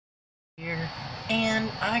Here,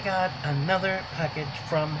 and I got another package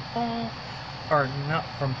from Hall, or not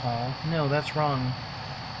from Hall. No, that's wrong.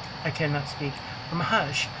 I cannot speak. From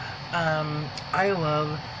Hush. I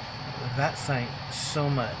love that site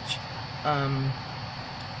so much.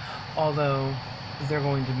 Although they're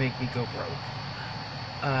going to make me go broke.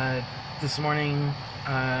 This morning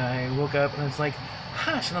I woke up and it's like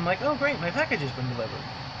Hush, and I'm like, oh great, my package has been delivered.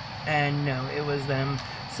 And no, it was them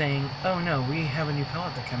saying, oh no, we have a new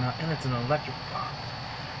pellet that came out and it's an electric pop.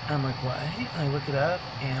 And I'm like, what? And I look it up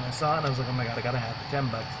and I saw it and I was like, oh my god, I gotta have it.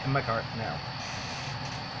 $10 in my cart now.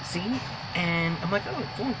 See? And I'm like, oh,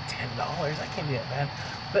 it's only $10. That can't be that bad.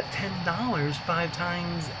 But $10 5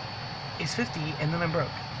 times is 50, and then I'm broke.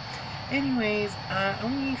 Anyways,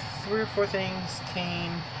 only 3 or 4 things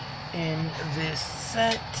came in this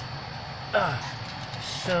set.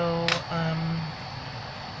 So,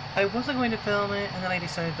 I wasn't going to film it, and then I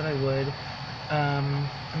decided that I would.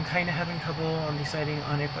 I'm kind of having trouble on deciding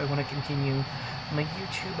on if I want to continue my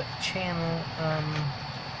YouTube channel.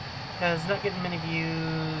 Because not getting many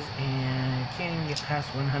views, and can't even get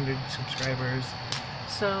past 100 subscribers.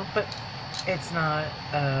 So, but it's not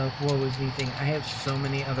a woe is me thing. I have so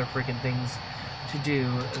many other freaking things to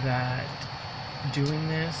do that doing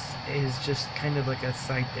this is just kind of like a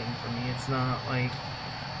side thing for me. It's not like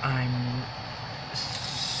I'm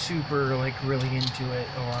super like really into it,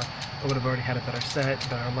 or I would have already had a better set,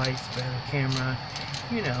 better lights, better camera,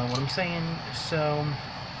 you know what I'm saying. So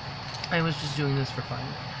I was just doing this for fun.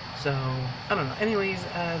 So I don't know. Anyways,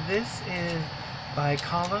 this is by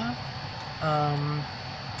Kala,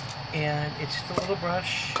 and it's just a little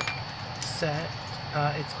brush set.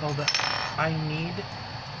 It's called the I Need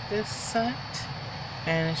This set,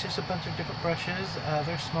 and it's just a bunch of different brushes.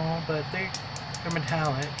 They're small, but they're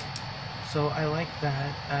metallic. So I like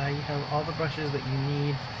that. You have all the brushes that you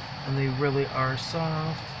need, and they really are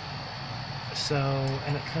soft. So,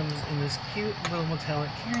 and it comes in this cute little metallic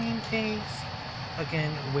carrying case,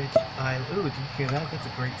 again, which ooh, did you hear that? That's a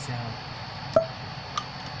great sound.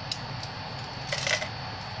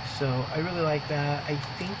 So I really like that. I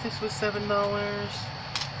think this was $7.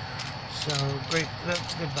 So great,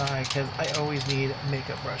 that's a good buy, because I always need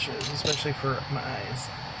makeup brushes, especially for my eyes.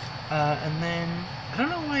 And then, I don't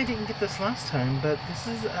know why I didn't get this last time, but this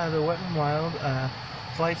is the Wet n Wild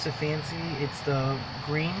Flights of Fancy. It's the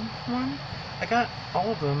green one. I got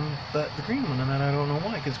all of them, but the green one, and I don't know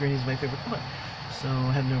why, because green is my favorite color. So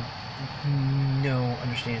I had no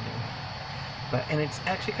understanding. And it's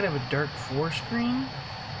actually kind of a dark forest green.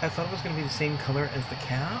 I thought it was going to be the same color as the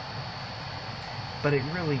cap, but it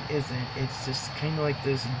really isn't. It's just kind of like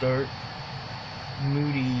this dark,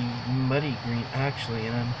 moody, muddy green, actually,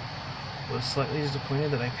 and I was slightly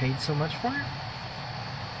disappointed that I paid so much for it.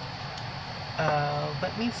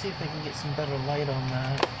 Let me see if I can get some better light on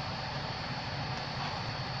that.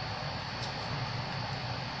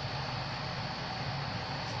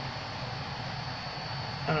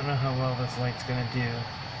 I don't know how well this light's gonna do.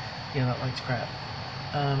 Yeah, that light's crap.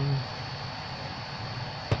 I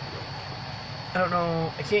don't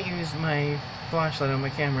know, I can't use my flashlight on my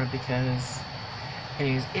camera because,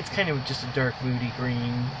 anyways, it's kind of just a dark, moody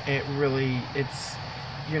green. It really,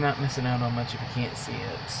 you're not missing out on much if you can't see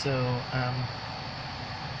it. So,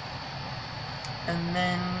 and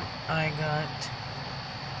then I got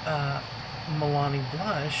Milani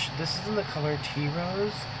Blush. This is in the color Tea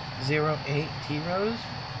Rose, 08 Tea Rose.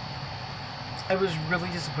 I was really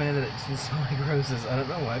disappointed that it didn't smell like roses. I don't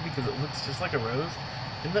know why, because it looks just like a rose.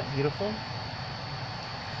 Isn't that beautiful?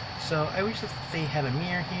 So I wish that they had a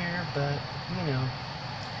mirror here, but, you know.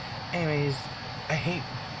 Anyways, I hate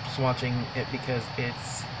swatching it because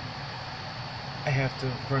I have to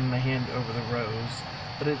run my hand over the rose.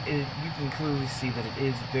 But you can clearly see that it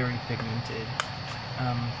is very pigmented.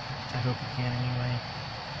 I hope you can anyway.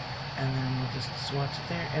 And then we'll just swatch it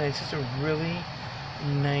there. And it's just a really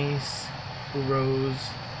nice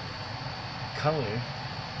rose color.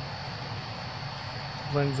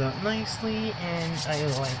 Blends out nicely, and I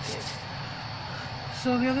like it.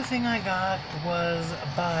 So the other thing I got was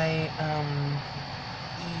by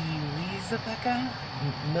Elizabeth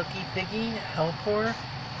Milky Piggy Helpor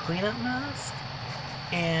Cleanup Mask.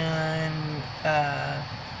 And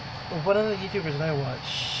one of the YouTubers that I watch,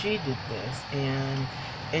 she did this, and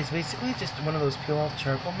it's basically just one of those peel-off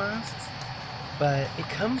charcoal masks, but it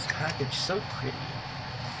comes packaged so pretty.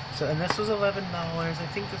 So, and this was $11. I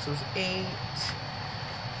think this was $8.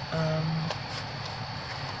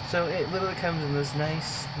 So it literally comes in this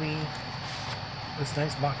nice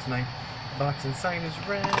box knife. The box inside is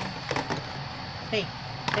red. Hey,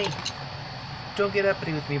 don't get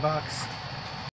uppity with me, box.